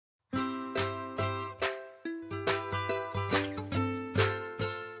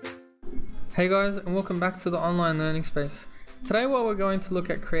Hey guys, and welcome back to the online learning space. Today what we're going to look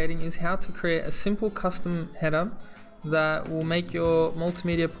at creating is how to create a simple custom header that will make your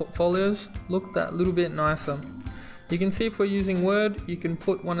multimedia portfolios look that little bit nicer. You can see if we're using Word, you can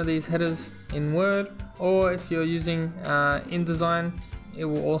put one of these headers in Word, or if you're using InDesign, it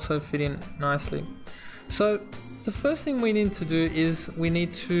will also fit in nicely. So the first thing we need to do is we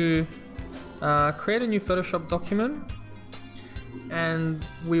need to create a new Photoshop document, and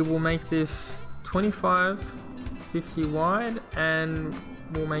we will make this 2550 wide and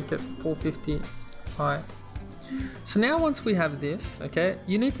we'll make it 450 high. So now once we have this, okay,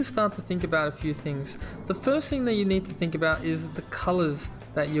 you need to start to think about a few things. The first thing that you need to think about is the colors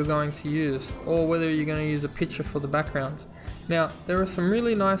that you're going to use, or whether you're going to use a picture for the background. Now there are some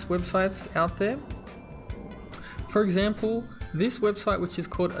really nice websites out there. For example, this website, which is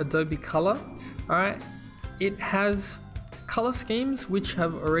called Adobe Color, alright, it has color schemes which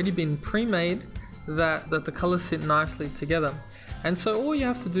have already been pre-made that the colors sit nicely together. And so all you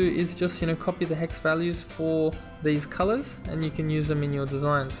have to do is just copy the hex values for these colors and you can use them in your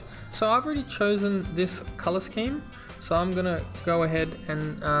designs. So I've already chosen this color scheme, so I'm gonna go ahead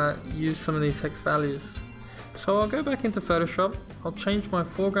and use some of these hex values. So I'll go back into Photoshop, I'll change my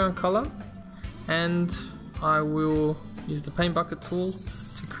foreground color, and I will use the paint bucket tool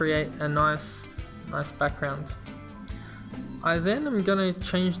to create a nice background. I then am going to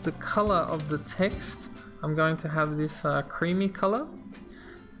change the color of the text. I'm going to have this creamy color.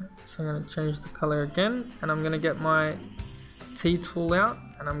 So I'm going to change the color again, and I'm going to get my T tool out,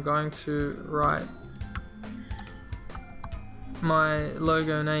 and I'm going to write my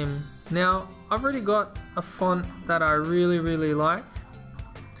logo name. Now I've already got a font that I really like,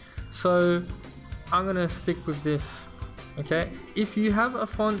 so I'm going to stick with this. Okay, if you have a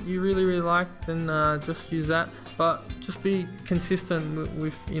font you really like, then just use that, but just be consistent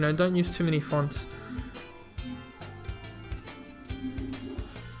with don't use too many fonts.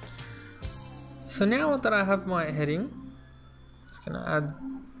 So now that I have my heading, just gonna add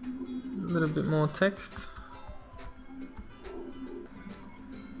a little bit more text.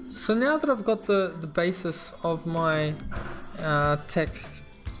 So now that I've got the basis of my text,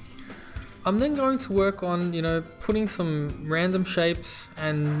 I'm then going to work on putting some random shapes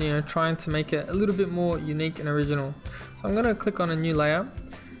and trying to make it a little bit more unique and original. So I'm going to click on a new layer.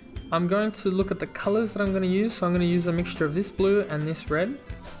 I'm going to look at the colors that I'm going to use. So I'm going to use a mixture of this blue and this red.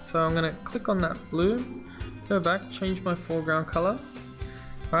 So I'm going to click on that blue, go back, change my foreground color.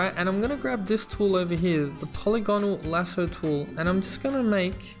 Alright, and I'm going to grab this tool over here, the polygonal lasso tool, and I'm just going to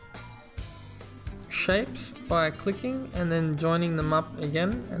make shapes by clicking and then joining them up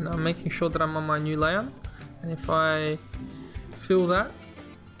again, and I'm making sure that I'm on my new layer. And if I fill that,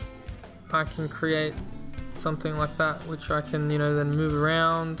 I can create something like that, which I can then move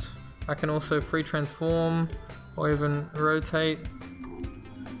around. I can also free transform or even rotate.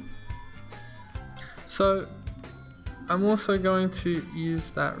 So I'm also going to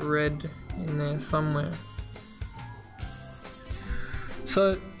use that red in there somewhere.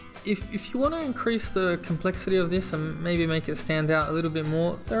 So if you want to increase the complexity of this and maybe make it stand out a little bit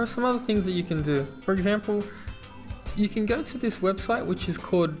more, there are some other things that you can do. For example, you can go to this website which is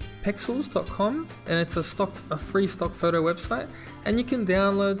called pexels.com, and it's a free stock photo website, and you can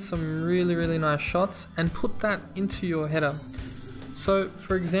download some really nice shots and put that into your header. So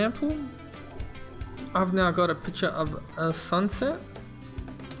for example, I've now got a picture of a sunset.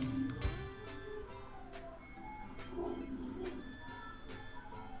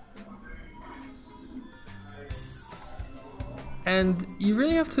 And you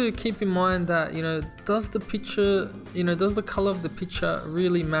really have to keep in mind that does the picture, does the color of the picture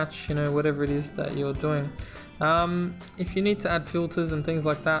really match whatever it is that you're doing. If you need to add filters and things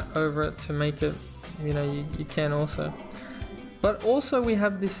like that over it to make it, you can also. But also we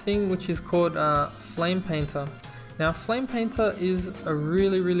have this thing which is called Flame Painter. Now Flame Painter is a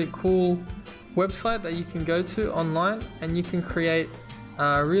really cool website that you can go to online, and you can create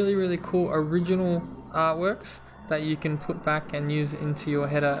really cool original artworks that you can put back and use into your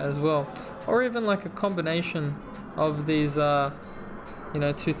header as well, or even like a combination of these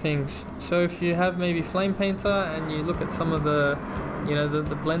two things. So if you have maybe Flame Painter and you look at some of the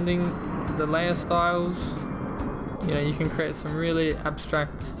the blending, the layer styles, you can create some really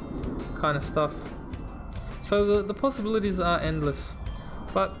abstract kind of stuff. So the possibilities are endless.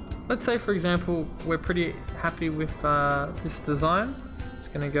 But let's say for example we're pretty happy with this design.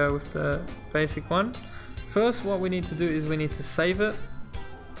 Just gonna go with the basic one. First, what we need to do is we need to save it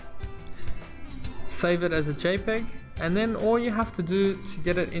as a JPEG, and then all you have to do to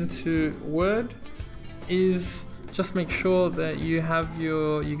get it into Word is just make sure that you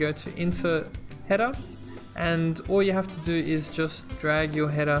go to insert header, and all you have to do is just drag your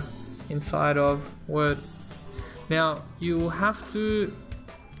header inside of Word. Now you have to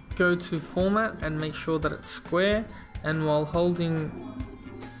go to format and make sure that it's square, and while holding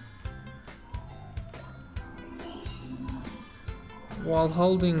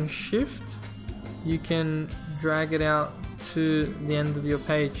shift you can drag it out to the end of your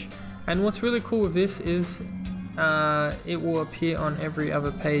page. And what's really cool with this is it will appear on every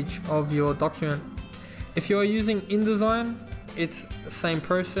other page of your document. If you're using InDesign, it's the same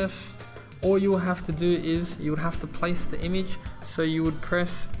process. All you will have to do is you would have to place the image, so you would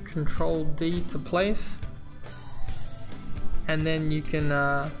press Ctrl D to place, and then you can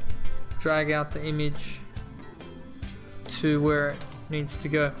drag out the image to where it needs to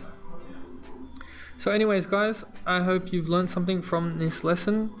go. So anyways guys, I hope you've learned something from this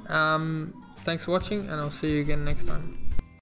lesson. Thanks for watching, and I'll see you again next time.